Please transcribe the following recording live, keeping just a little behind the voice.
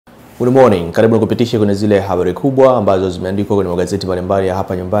Good morning. Karibu kupitisha kwenye zile habari kubwa ambazo zimeandikwa kwenye magazeti mbalimbali ya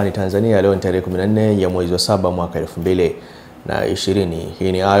hapa nyumbani Tanzania. Leo ni tarehe 14 ya mwezi wa 7 mwaka 2020.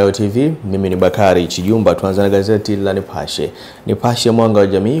 Hii ni Ayo TV. Mimi ni Bakari Chijumba. Tuanze na gazeti la Nipashe. Nipashe Mwanga wa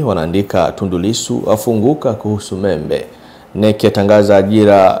Jamii wanaandika Tundu Lissu afunguka kuhusu Membe. NEC yatangaza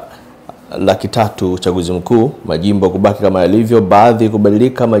ajira 300,000 uchaguzi mkuu, majimbo kubaki kama yalivyo, baadhi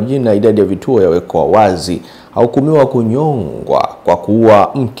kubadilika majina, idadi ya vituo yawekwa wazi. Ahukumiwa kunyongwa kwa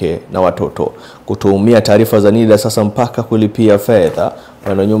kuua mke na watoto. Kutumia taarifa za NIDA sasa mpaka kulipia fedha.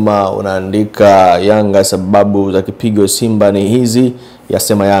 Nyuma unaandika Yanga sababu za kipigo Simba ni hizi,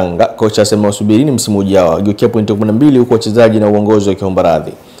 yasema Yanga. Kocha asema usubirini msimu ujao. Ageukia pointi 12 huko wachezaji na uongozi wakiomba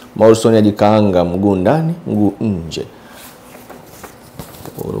radhi. Maulson ajikaanga mguu ndani, mguu nje.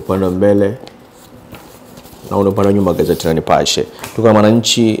 Upande mbele na upande nyuma gazeti la Nipashe. Tuka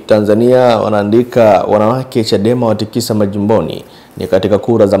Mwananchi Tanzania wanaandika wanawake Chadema watikisa majimboni ni katika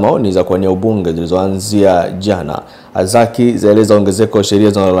kura za maoni za kuwania ubunge zilizoanzia jana. Azaki zaeleza ongezeko sheria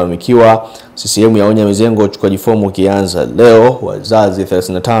zinazolalamikiwa. CCM yaonya mizengo uchukuaji fomu kianza leo. Wazazi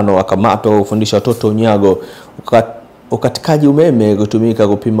 35 wakamatwa kufundisha watoto unyago. Ukatikaji umeme kutumika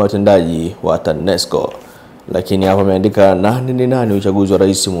kupima utendaji wa TANESCO. Lakini hapa ameandika nani uchaguzi wa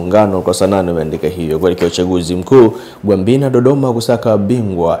rais muungano kwa sana ameandika hivyo. Kwa uchaguzi mkuu Gwambina Dodoma kusaka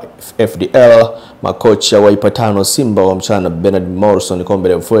bingwa FDL, makocha waipatano Simba wa mchana Bernard Morrison kombe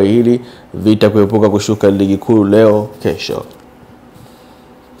la FA hili, vita kuepuka kushuka ligi kuu leo kesho.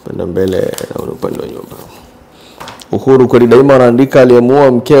 Panda mbele na upande wa nyuma. Uhuru kweli daima anaandika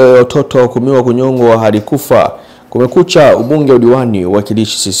Aliyeua Mke, Watoto ahukumiwa kunyongwa hadi kufa. Kumekucha ubunge udiwani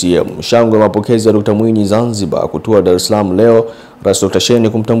wakilishi CCM. Shangwe mapokezi ya Dr. Mwinyi Zanzibar kutua Dar es Salaam leo. Rais Dr. Sheni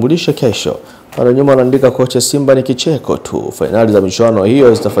kumtambulisha kesho. Pale nyuma anaandika kocha Simba ni kicheko tu. Finali za michuano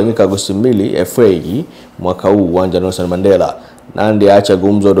hiyo zitafanyika Agosti 2 FA mwaka huu uwanja Nelson Mandela. Nandi aacha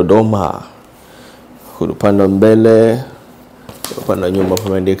gumzo Dodoma. Upande mbele, upande nyuma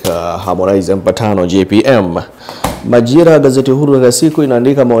pameandika Harmonize mpatano JPM. Majira gazeti huru ya siku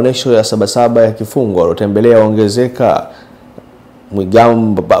inaandika maonesho ya Sabasaba ya kifungo alotembelea ongezeka.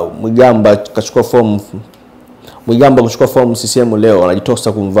 Mwigamba kuchukua fomu CCM leo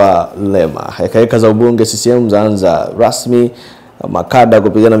anajitosa kumvaa Lema. Hekaeka za ubunge CCM zaanza rasmi. Makada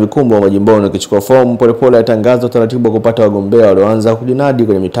kupigana vikumbo wa majimboni kuchukua fomu. Polepole yatangaza utaratibu wa kupata wagombea walioanza kujinadi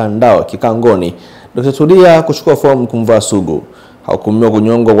kwenye mitandao kikangoni. Dr. Tulia kuchukua fomu kumvaa Sugu. Ahukumiwa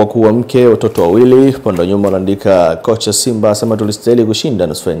kunyongwa kwa kuua mke, watoto wawili. Pande nyuma anaandika kocha Simba asema tulistahili kushinda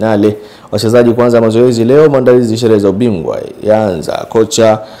nusu finali. Wachezaji kuanza mazoezi leo, maandalizi sherehe za ubingwa yaanza.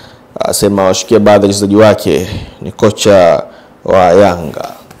 Kocha asema washikia baadhi ya wachezaji wake ni kocha wa Yanga.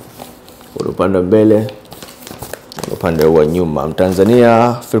 Upande mbele, upande wa nyuma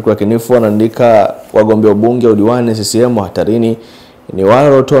Mtanzania Fikra Kinifu anaandika wagombea ubunge udiwani CCM hatarini. Ni wale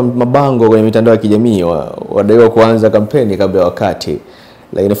waliotoa mabango kwenye mitandao ya kijamii wadaiwa kuanza kampeni kabla ya wakati.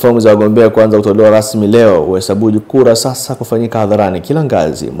 Lakini fomu za wagombea kuanza kutolewa rasmi leo. Uhesabuji kura sasa kufanyika hadharani kila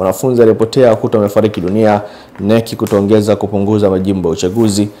ngazi. Mwanafunzi aliyepotea kuta amefariki dunia. NEC kutoongeza kupunguza majimbo ya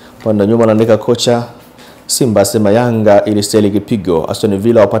uchaguzi. Pande nyuma anaandika kocha Simba asema Yanga ilistahili kipigo. Aston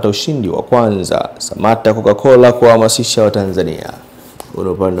Villa wapata ushindi wa kwanza. Samata Coca-Cola kuhamasisha Watanzania.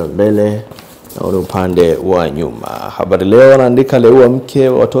 Upande mbele na upande wa nyuma. Habari Leo anaandika Aliyeua Mke,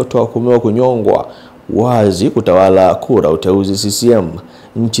 Watoto ahukumiwa kunyongwa wazi kutawala kura uteuzi CCM.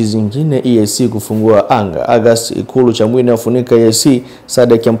 Nchi zingine EAC kufungua anga. August Ikulu Chamwino afunika EAC.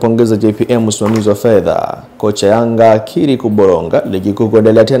 Sadek yampongeza JPM usimamizi wa fedha. Kocha Yanga kiri kuboronga ligi kuu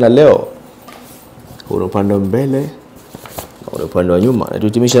kuendelea tena leo. Upande mbele na upande wa nyuma.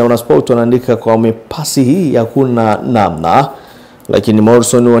 Tuhitimisha na Mwanasport wanaandika kwa mipasi hii hakuna namna. Lakini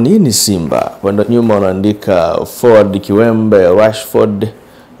Morrison wa nini Simba? Pande nyuma wanaandika Ford Kiwembe, Rashford,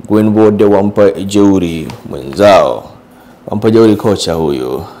 Greenwood wampa jeuri mwenzao. Wampa jeuri kocha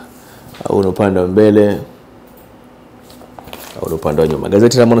huyu. Upande wa mbele au upande wa nyuma.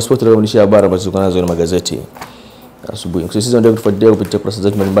 Gazeti la Mwanasport linaonyesha habari ambazo ziko nazo na magazeti asubuhi. Sisi ndio tufuatilia kupitia kurasa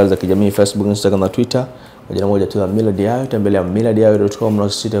zetu mbalimbali za kijamii, Facebook, Instagram na Twitter. Kwa jina moja tu la Milad Ayo, tembelea miladayo.com na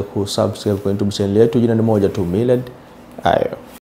usisite kusubscribe kwa YouTube channel yetu. Jina ni moja tu, Milad Ayo.